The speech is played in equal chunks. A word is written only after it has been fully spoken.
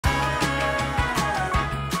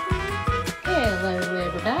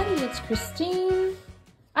Christine.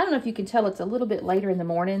 I don't know if you can tell it's a little bit later in the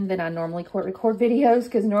morning than I normally record videos,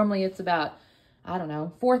 because normally it's about, I don't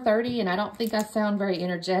know, 4:30, and I don't think I sound very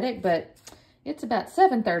energetic, but it's about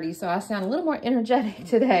 7:30, so I sound a little more energetic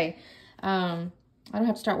today. I don't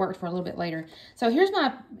have to start work for a little bit later. So here's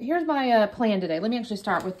my plan today. Let me actually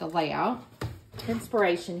start with the layout.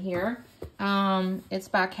 Inspiration here. It's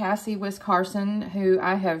by Cassie Wiscarson, who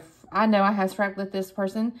I know I have scrapped with this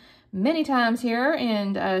person many times here,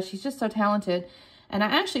 and she's just so talented. And I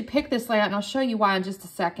actually picked this layout, and I'll show you why in just a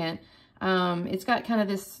second. It's got kind of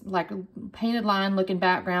this like painted line looking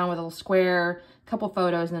background with a little square, a couple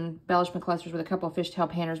photos, and then embellishment clusters with a couple of fishtail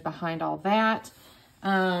painters behind all that.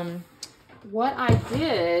 What I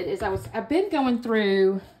did is I've been going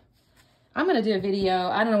through, I'm going to do a video.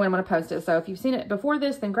 I don't know when I'm going to post it. So if you've seen it before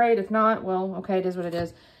this, then great. If not, well, okay, it is what it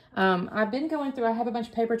is. I've been going through, I have a bunch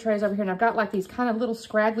of paper trays over here, and I've got like these kind of little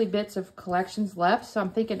scraggly bits of collections left. So I'm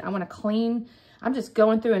thinking I want to clean. I'm just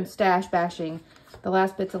going through and stash bashing the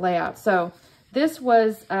last bits of layout. So this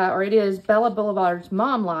was, or it is, Bella Boulevard's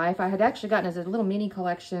Mom Life. I had actually gotten as a little mini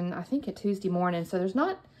collection, I think at Tuesday morning. So there's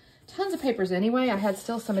not tons of papers anyway. I had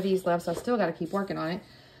still some of these left, so I still got to keep working on it.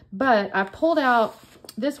 But I pulled out,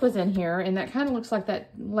 this was in here, and that kind of looks like that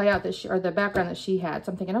layout that or the background that she had.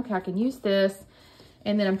 So I'm thinking, okay, I can use this.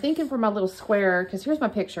 And then I'm thinking for my little square, because here's my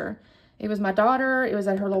picture. It was my daughter. It was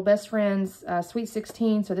at her little best friend's Sweet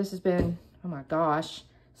 16. So this has been, oh my gosh,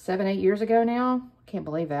 7, 8 years ago now. Can't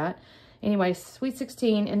believe that. Anyway, Sweet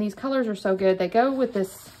 16, and these colors are so good. They go with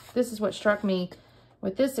this. This is what struck me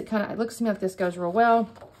with this. It looks to me like this goes real well.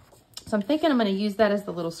 So I'm thinking I'm going to use that as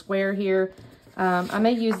the little square here. I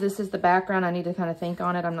may use this as the background. I need to kind of think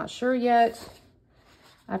on it. I'm not sure yet.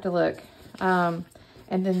 I have to look.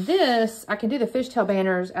 And then this, I can do the fishtail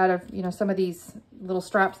banners out of, you know, some of these little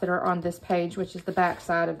straps that are on this page, which is the back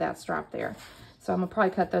side of that strap there. So I'm going to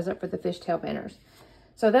probably cut those up for the fishtail banners.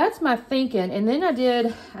 So that's my thinking. And then I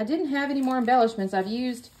didn't have any more embellishments. I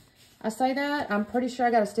say that, I'm pretty sure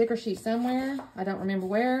I got a sticker sheet somewhere. I don't remember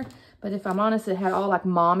where. But if I'm honest, it had all like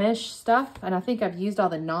momish stuff. And I think I've used all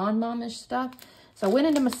the non-momish stuff. So I went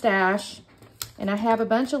into my stash, and I have a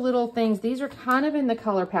bunch of little things. These are kind of in the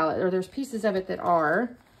color palette, or there's pieces of it that are.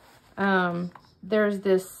 There's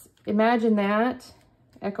this Imagine That,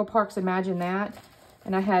 Echo Park's Imagine That.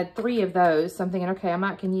 And I had 3 of those. So I'm thinking, okay, I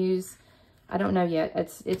might can use, I don't know yet.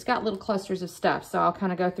 It's got little clusters of stuff. So I'll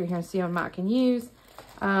kind of go through here and see what I might can use.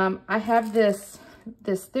 I have this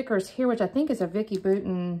stickers here, which I think is a Vicky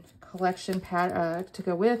Bouton collection to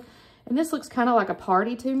go with. And this looks kind of like a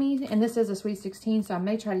party to me. And this is a Sweet 16, so I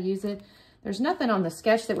may try to use it. There's nothing on the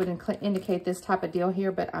sketch that would indicate this type of deal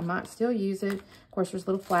here, but I might still use it. Of course, there's a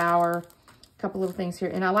little flower, a couple little things here.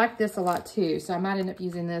 And I like this a lot too, so I might end up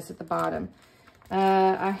using this at the bottom.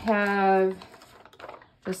 I have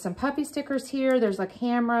just some puppy stickers here. There's a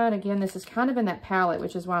camera, and again, this is kind of in that palette,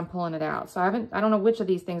 which is why I'm pulling it out. So I don't know which of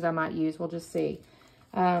these things I might use. We'll just see.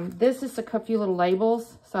 This is a few little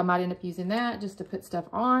labels, so I might end up using that just to put stuff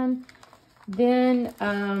on. Then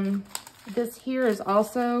this here is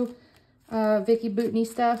also Vicky Bouton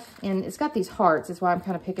stuff, and it's got these hearts, is why I'm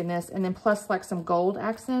kind of picking this, and then plus like some gold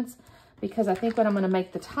accents, because I think what I'm going to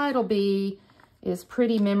make the title be is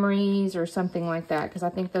Pretty Memories or something like that, because I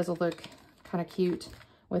think those will look kind of cute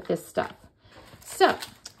with this stuff. So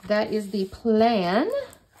that is the plan.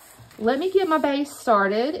 Let me get my base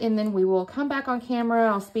started, and then we will come back on camera.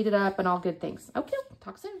 I'll speed it up and all good things. Okay,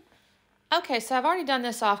 talk soon. Okay, so I've already done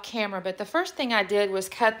this off camera, but the first thing I did was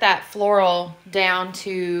cut that floral down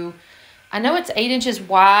to, I know it's 8 inches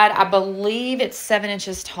wide. I believe it's 7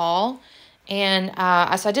 inches tall. And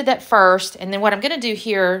so I did that first. And then what I'm going to do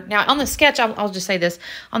here, now on the sketch, I'll just say this.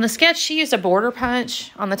 On the sketch, she used a border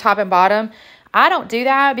punch on the top and bottom. I don't do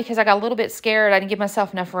that because I got a little bit scared. I didn't give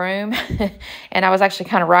myself enough room. And I was actually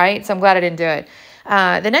kind of right. So I'm glad I didn't do it.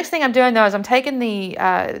 The next thing I'm doing, though, is I'm taking the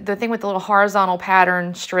thing with the little horizontal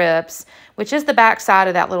pattern strips, which is the back side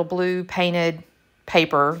of that little blue painted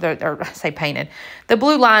paper. Or I say painted. The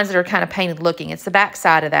blue lines that are kind of painted looking. It's the back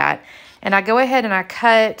side of that. And I go ahead and I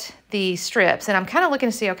cut the strips. And I'm kind of looking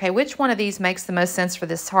to see, okay, which one of these makes the most sense for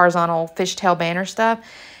this horizontal fishtail banner stuff.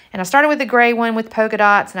 And I started with the gray one with polka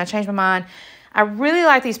dots, and I changed my mind. I really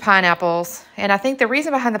like these pineapples. And I think the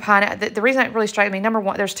reason behind the pineapple, the reason it really struck me, number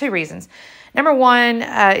one, there's 2 reasons. Number one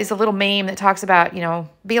is a little meme that talks about, you know,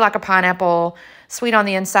 be like a pineapple, sweet on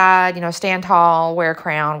the inside, you know, stand tall, wear a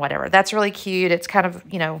crown, whatever. That's really cute. It's kind of,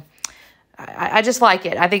 you know, I just like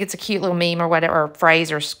it. I think it's a cute little meme or whatever, or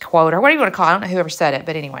phrase or quote or whatever you want to call it. I don't know whoever said it,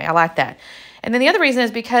 but anyway, I like that. And then the other reason is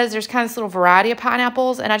because there's kind of this little variety of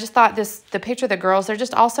pineapples, and I just thought the picture of the girls, they're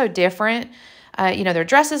just all so different. You know, their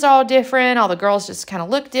dresses are all different. All the girls just kind of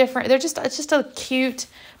look different. It's just a cute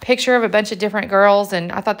picture of a bunch of different girls.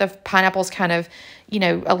 And I thought the pineapples kind of, you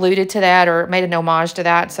know, alluded to that or made an homage to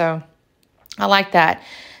that. So I like that.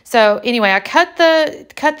 So anyway, I cut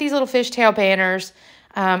these little fishtail banners.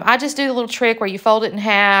 I just do the little trick where you fold it in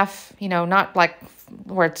half, you know, not like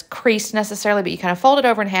where it's creased necessarily, but you kind of fold it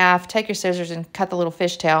over in half, take your scissors and cut the little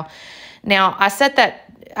fishtail. Now, I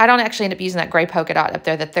don't actually end up using that gray polka dot up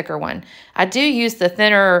there, the thicker one. I do use the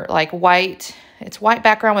thinner, like white, it's white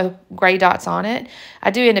background with gray dots on it.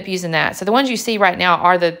 I do end up using that. So the ones you see right now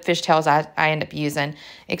are the fishtails I end up using,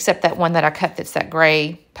 except that one that I cut that's that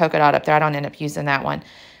gray polka dot up there. I don't end up using that one.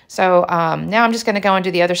 So now I'm just going to go and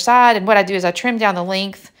do the other side. And what I do is I trim down the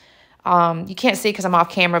length. You can't see because I'm off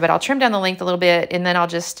camera, but I'll trim down the length a little bit. And then I'll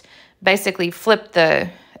just basically flip the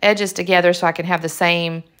edges together so I can have the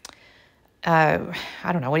same, I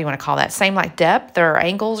don't know, what do you want to call that? Same like depth or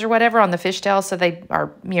angles or whatever on the fishtail. So they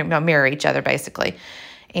are, you know, mirror each other basically.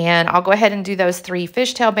 And I'll go ahead and do those 3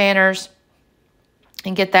 fishtail banners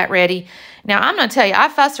and get that ready. Now, I'm going to tell you, I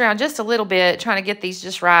fussed around just a little bit trying to get these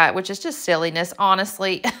just right, which is just silliness,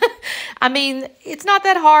 honestly. I mean, it's not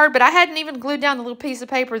that hard, but I hadn't even glued down the little piece of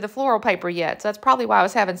paper, the floral paper yet. So that's probably why I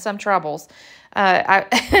was having some troubles.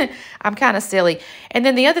 I'm kind of silly. And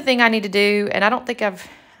then the other thing I need to do, and I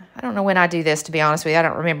don't know when I do this, to be honest with you. I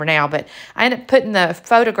don't remember now, but I end up putting the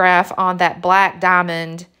photograph on that black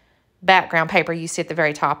diamond background paper you see at the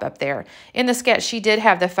very top up there. In the sketch, she did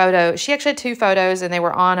have the photo. She actually had 2 photos, and they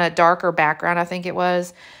were on a darker background, I think it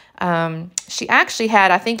was. She actually had,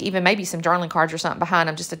 I think, even maybe some journaling cards or something behind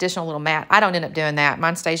them, just additional little mat. I don't end up doing that.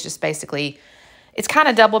 Mine stays just basically, it's kind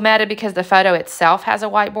of double matted because the photo itself has a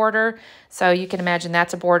white border. So you can imagine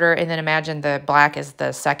that's a border, and then imagine the black is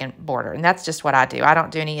the second border. And that's just what I do. I don't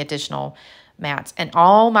do any additional mats. And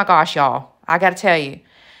oh my gosh, y'all, I got to tell you,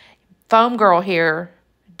 Foam Girl here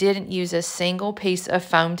didn't use a single piece of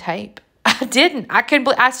foam tape. I didn't.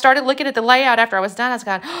 I started looking at the layout after I was done. I was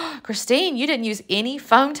going, oh, Christine, you didn't use any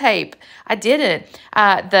foam tape. I didn't.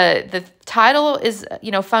 The title is, you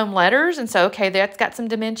know, foam letters. And so, okay, that's got some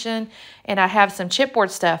dimension. And I have some chipboard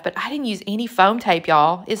stuff, but I didn't use any foam tape,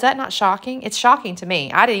 y'all. Is that not shocking? It's shocking to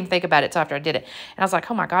me. I didn't even think about it until after I did it. And I was like,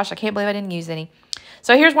 oh my gosh, I can't believe I didn't use any.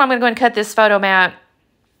 So here's where I'm going to go and cut this photo mat.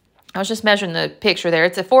 I was just measuring the picture there.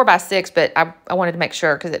 It's a 4x6, but I wanted to make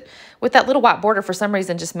sure because with that little white border, for some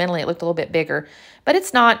reason, just mentally, it looked a little bit bigger. But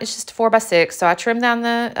it's not. It's just a 4x6. So I trimmed down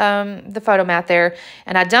the photo mat there.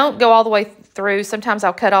 And I don't go all the way through. Sometimes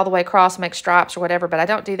I'll cut all the way across, make stripes or whatever, but I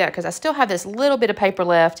don't do that because I still have this little bit of paper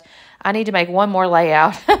left. I need to make one more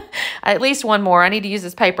layout, at least one more. I need to use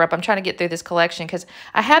this paper up. I'm trying to get through this collection because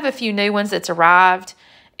I have a few new ones that's arrived.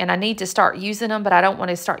 And I need to start using them, but I don't want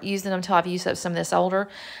to start using them until I've used up some of this older.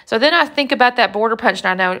 So then I think about that border punch,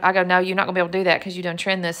 and I go, no, you're not going to be able to do that because you done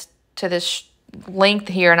trim this to this length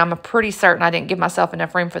here, and I'm pretty certain I didn't give myself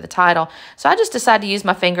enough room for the title. So I just decided to use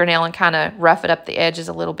my fingernail and kind of rough it up the edges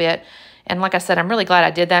a little bit. And like I said, I'm really glad I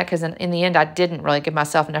did that because in the end, I didn't really give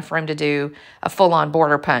myself enough room to do a full-on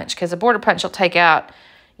border punch because a border punch will take out,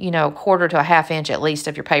 you know, 1/4 to a 1/2 inch at least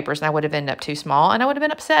of your papers, and I would have ended up too small, and I would have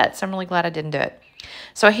been upset. So I'm really glad I didn't do it.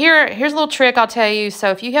 So here's a little trick I'll tell you.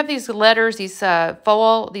 So if you have these letters, these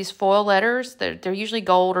foil letters, they're usually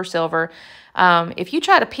gold or silver. If you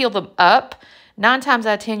try to peel them up, 9 times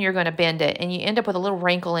out of 10 you're going to bend it, and you end up with a little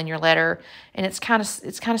wrinkle in your letter, and it's kind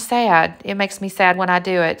of sad. It makes me sad when I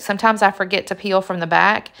do it. Sometimes I forget to peel from the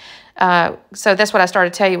back. So that's what I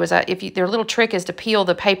started to tell you was their little trick is to peel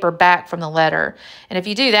the paper back from the letter. And if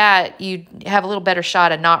you do that, you have a little better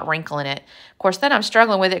shot of not wrinkling it. Of course, then I'm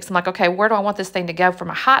struggling with it because I'm like, okay, where do I want this thing to go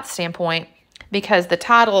from a height standpoint? Because the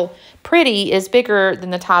title Pretty is bigger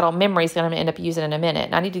than the title Memory is going to end up using in a minute.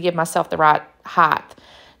 And I need to give myself the right height.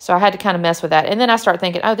 So I had to kind of mess with that. And then I start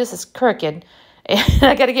thinking, oh, this is crooked. And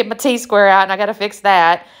I got to get my T-square out and I got to fix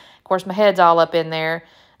that. Of course, my head's all up in there.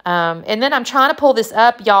 And then I'm trying to pull this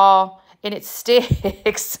up, y'all, and it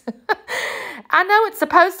sticks. I know it's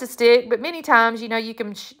supposed to stick, but many times, you know, you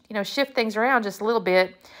can, shift things around just a little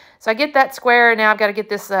bit. So I get that square, and now I've got to get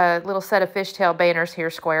this little set of fishtail banners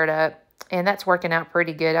here squared up, and that's working out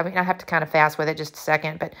pretty good. I mean, I have to kind of fast with it just a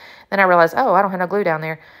second, but then I realized, oh, I don't have no glue down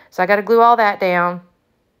there. So I got to glue all that down.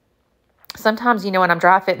 Sometimes, when I'm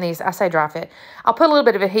dry fitting these, I say dry fit, I'll put a little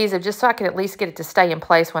bit of adhesive just so I can at least get it to stay in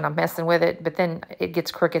place when I'm messing with it, but then it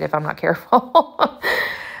gets crooked if I'm not careful.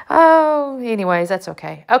 Oh, anyways, that's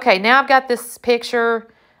okay. Okay, now I've got this picture.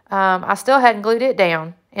 I still hadn't glued it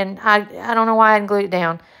down, and I don't know why I hadn't glued it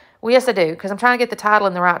down. Well, yes, I do, because I'm trying to get the title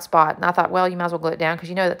in the right spot, and I thought, well, you might as well glue it down because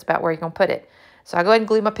you know that's about where you're going to put it. So I go ahead and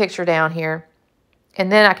glue my picture down here, and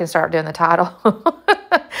then I can start doing the title.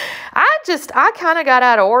 I I kind of got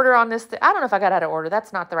out of order on this. I don't know if I got out of order.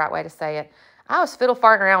 That's not the right way to say it. I was fiddle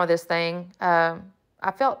farting around with this thing. I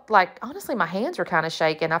felt like, honestly, my hands were kind of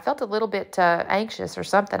shaking. I felt a little bit anxious or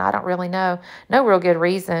something. I don't really know. No real good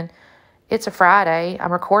reason. It's a Friday.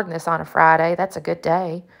 I'm recording this on a Friday. That's a good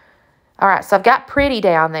day. All right, so I've got pretty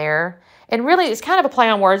down there. And really, it's kind of a play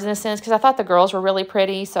on words in a sense because I thought the girls were really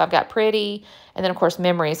pretty. So I've got pretty and then, of course,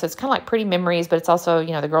 memories. So it's kind of like pretty memories, but it's also,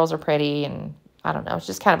 you know, the girls are pretty and I don't know. It's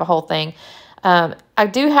just kind of a whole thing. I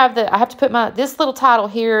do have I have to put this little title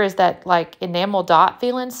here is that like enamel dot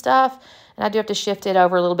feeling stuff. And I do have to shift it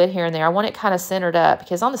over a little bit here and there. I want it kind of centered up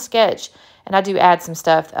because on the sketch, and I do add some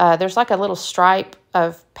stuff, there's like a little stripe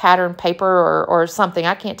of pattern paper or something.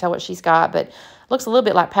 I can't tell what she's got, but it looks a little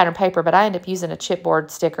bit like pattern paper, but I end up using a chipboard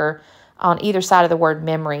sticker on either side of the word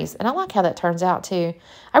memories. And I like how that turns out too.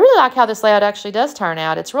 I really like how this layout actually does turn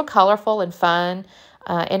out. It's real colorful and fun.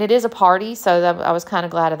 And it is a party, so I was kind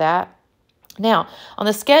of glad of that. Now, on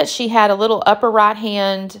the sketch, she had a little upper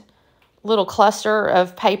right-hand little cluster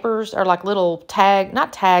of papers or like little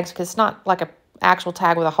not tags because it's not like a actual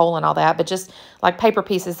tag with a hole and all that, but just like paper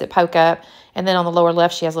pieces that poke up. And then on the lower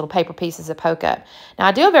left, she has little paper pieces that poke up. Now,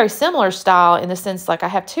 I do a very similar style in the sense like I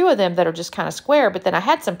have two of them that are just kind of square, but then I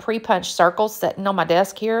had some pre-punched circles sitting on my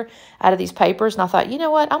desk here out of these papers. And I thought, you know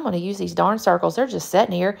what? I'm going to use these darn circles. They're just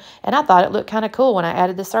sitting here. And I thought it looked kind of cool when I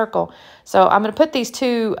added the circle. So I'm going to put these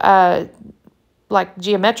two like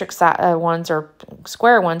geometric ones or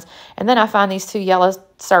square ones. And then I find these two yellow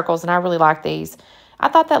circles, and I really like these. I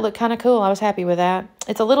thought that looked kind of cool. I was happy with that.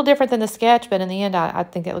 It's a little different than the sketch, but in the end, I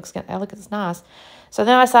think it looks nice. So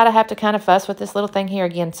then I decided I have to kind of fuss with this little thing here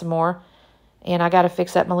again some more. And I got to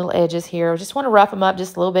fix up my little edges here. I just want to rough them up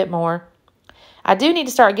just a little bit more. I do need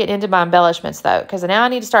to start getting into my embellishments, though, because now I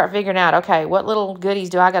need to start figuring out, okay, what little goodies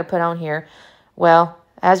do I got to put on here? Well,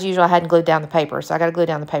 as usual, I hadn't glued down the paper, so I got to glue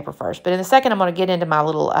down the paper first. But in a second, I'm going to get into my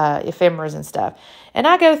little ephemeras and stuff. And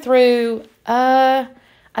I go through, I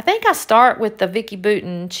think I start with the Vicky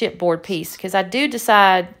Bouton chipboard piece because I do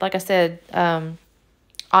decide, like I said, on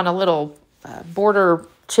a little border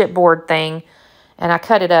chipboard thing, and I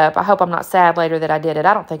cut it up. I hope I'm not sad later that I did it.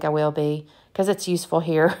 I don't think I will be because it's useful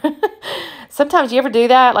here. Sometimes you ever do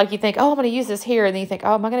that? Like you think, oh, I'm going to use this here, and then you think,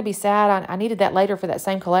 oh, am I going to be sad? I needed that later for that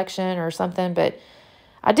same collection or something, but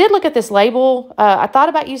I did look at this label. I thought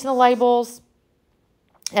about using the labels,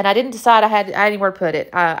 and I didn't decide I had anywhere to put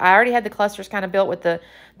it. I already had the clusters kind of built with the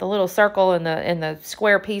little circle and the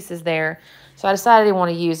square pieces there. So I decided I didn't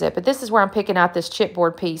want to use it. But this is where I'm picking out this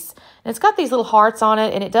chipboard piece. And it's got these little hearts on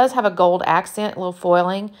it, and it does have a gold accent, a little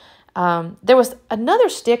foiling. There was another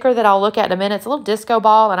sticker that I'll look at in a minute. It's a little disco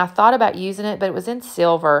ball, and I thought about using it, but it was in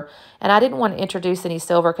silver. And I didn't want to introduce any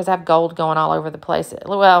silver because I have gold going all over the place.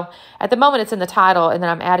 Well, at the moment it's in the title, and then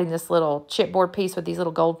I'm adding this little chipboard piece with these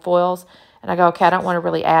little gold foils. And I go, okay, I don't want to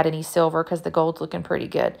really add any silver because the gold's looking pretty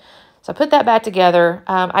good. So I put that back together.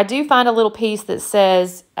 I do find a little piece that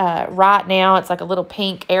says right now. It's like a little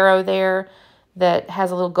pink arrow there that has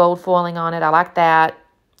a little gold foiling on it. I like that.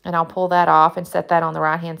 And I'll pull that off and set that on the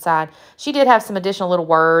right-hand side. She did have some additional little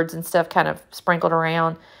words and stuff kind of sprinkled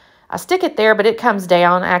around. I stick it there, but it comes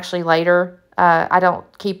down actually later. I don't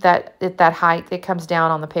keep that at that height. It comes down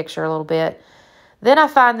on the picture a little bit. Then I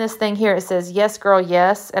find this thing here. It says, yes, girl,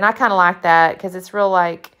 yes. And I kind of like that because it's real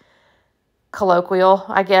like colloquial,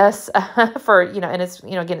 I guess, for, and it's,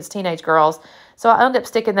 again, it's teenage girls. So I end up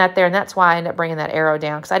sticking that there, and that's why I end up bringing that arrow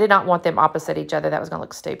down because I did not want them opposite each other. That was going to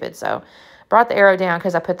look stupid. So brought the arrow down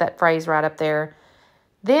because I put that phrase right up there.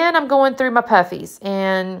 Then I'm going through my puffies,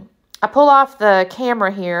 and I pull off the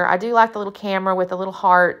camera here. I do like the little camera with a little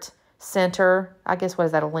heart center. I guess, what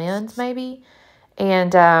is that, a lens maybe?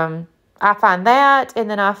 And I find that, and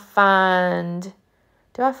then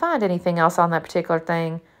do I find anything else on that particular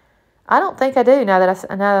thing? I don't think I do now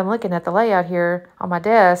that I'm looking at the layout here on my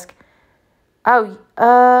desk. Oh,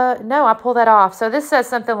 no, I pull that off. So this says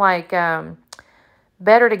something like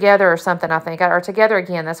better together or something, I think, or together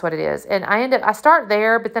again. That's what it is. And I start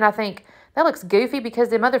there, but then I think that looks goofy because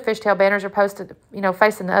them other fishtail banners are posted,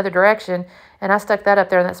 facing the other direction. And I stuck that up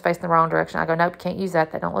there, and that's facing the wrong direction. I go, nope, can't use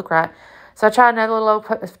that. That don't look right. So I tried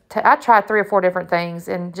I tried 3 or 4 different things,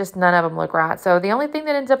 and just none of them look right. So the only thing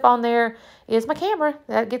that ends up on there is my camera.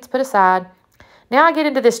 That gets put aside. Now I get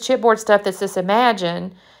into this chipboard stuff that's this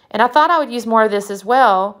Imagine, and I thought I would use more of this as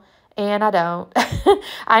well, and I don't.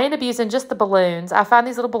 I end up using just the balloons. I find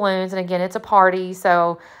these little balloons, and again, it's a party,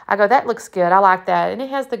 so I go, that looks good. I like that, and it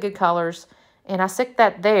has the good colors, and I stick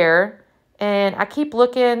that there, and I keep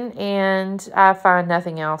looking, and I find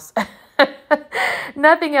nothing else.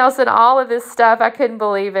 Nothing else in all of this stuff. I couldn't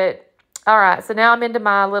believe it. All right, so now I'm into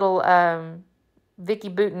my little Vicky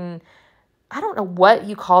Bouton I don't know what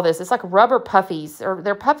you call this. It's like rubber puffies, or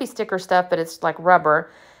they're puffy sticker stuff, but it's like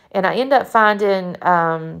rubber. And I end up finding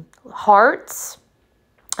hearts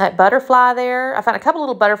at Butterfly there. I found a couple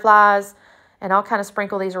little butterflies, and I'll kind of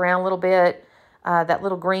sprinkle these around a little bit. That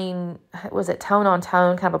little green, was it tone on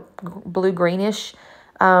tone, kind of a blue-greenish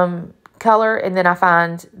color. And then I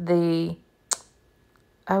find the,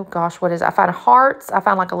 oh gosh, what is it? I find hearts. I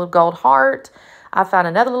found like a little gold heart. I found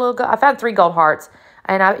another little, I found 3 gold hearts.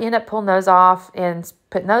 And I end up pulling those off and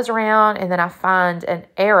putting those around. And then I find an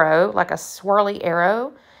arrow, like a swirly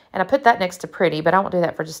arrow. And I put that next to pretty, but I won't do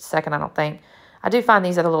that for just a second, I don't think. I do find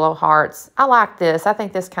these other little hearts. I like this. I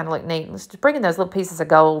think this kind of look neat. Just bringing those little pieces of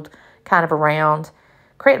gold kind of around,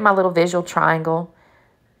 creating my little visual triangle.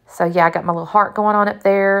 So yeah, I got my little heart going on up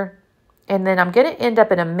there. And then I'm going to end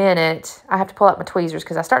up in a minute. I have to pull out my tweezers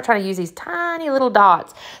because I start trying to use these tiny little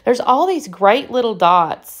dots. There's all these great little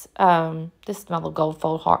dots. This is my little gold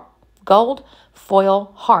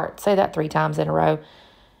foil heart. Say that 3 times in a row.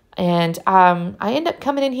 And I end up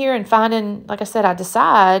coming in here and finding, like I said, I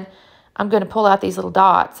decide I'm going to pull out these little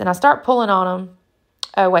dots. And I start pulling on them.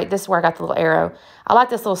 Oh, wait, this is where I got the little arrow. I like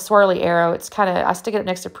this little swirly arrow. It's kind of, I stick it up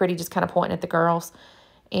next to pretty, just kind of pointing at the girls.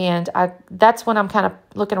 And that's when I'm kind of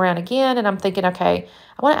looking around again, and I'm thinking, okay,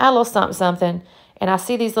 I want to add a little something. And I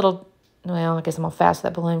see these little, well, I guess I'm going to fast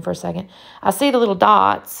that balloon for a second. I see the little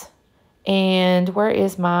dots, and where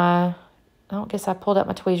is my, I don't guess I pulled out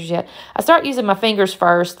my tweezers yet. I start using my fingers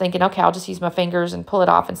first, thinking, okay, I'll just use my fingers and pull it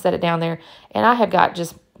off and set it down there. And I have got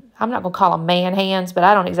just, I'm not going to call them man hands, but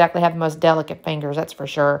I don't exactly have the most delicate fingers, that's for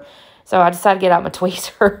sure. So I decided to get out my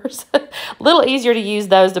tweezers. A little easier to use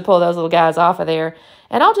those to pull those little guys off of there.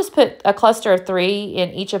 And I'll just put a cluster of 3 in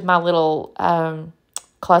each of my little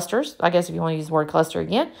clusters. I guess if you want to use the word cluster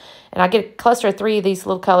again. And I get a cluster of 3 of these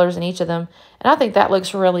little colors in each of them. And I think that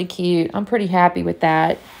looks really cute. I'm pretty happy with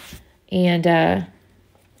that. And,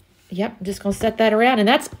 yep, I'm just going to set that around. And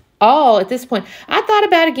that's all at this point. I thought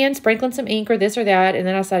about, again, sprinkling some ink or this or that. And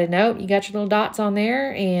then I decided, nope, you got your little dots on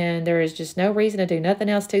there. And there is just no reason to do nothing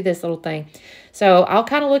else to this little thing. So I'll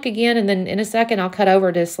kind of look again, and then in a second I'll cut over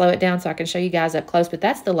to slow it down so I can show you guys up close. But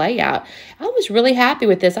that's the layout. I was really happy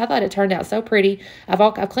with this. I thought it turned out so pretty.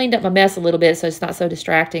 I've cleaned up my mess a little bit so it's not so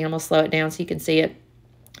distracting. I'm going to slow it down so you can see it.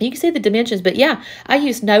 You can see the dimensions, but yeah, I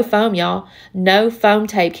used no foam, y'all. No foam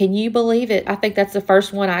tape. Can you believe it? I think that's the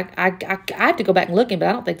first one. I have to go back and look in, but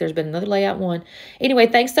I don't think there's been another layout one. Anyway,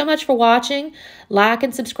 thanks so much for watching. Like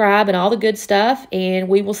and subscribe and all the good stuff, and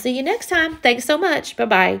we will see you next time. Thanks so much.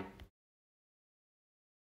 Bye-bye.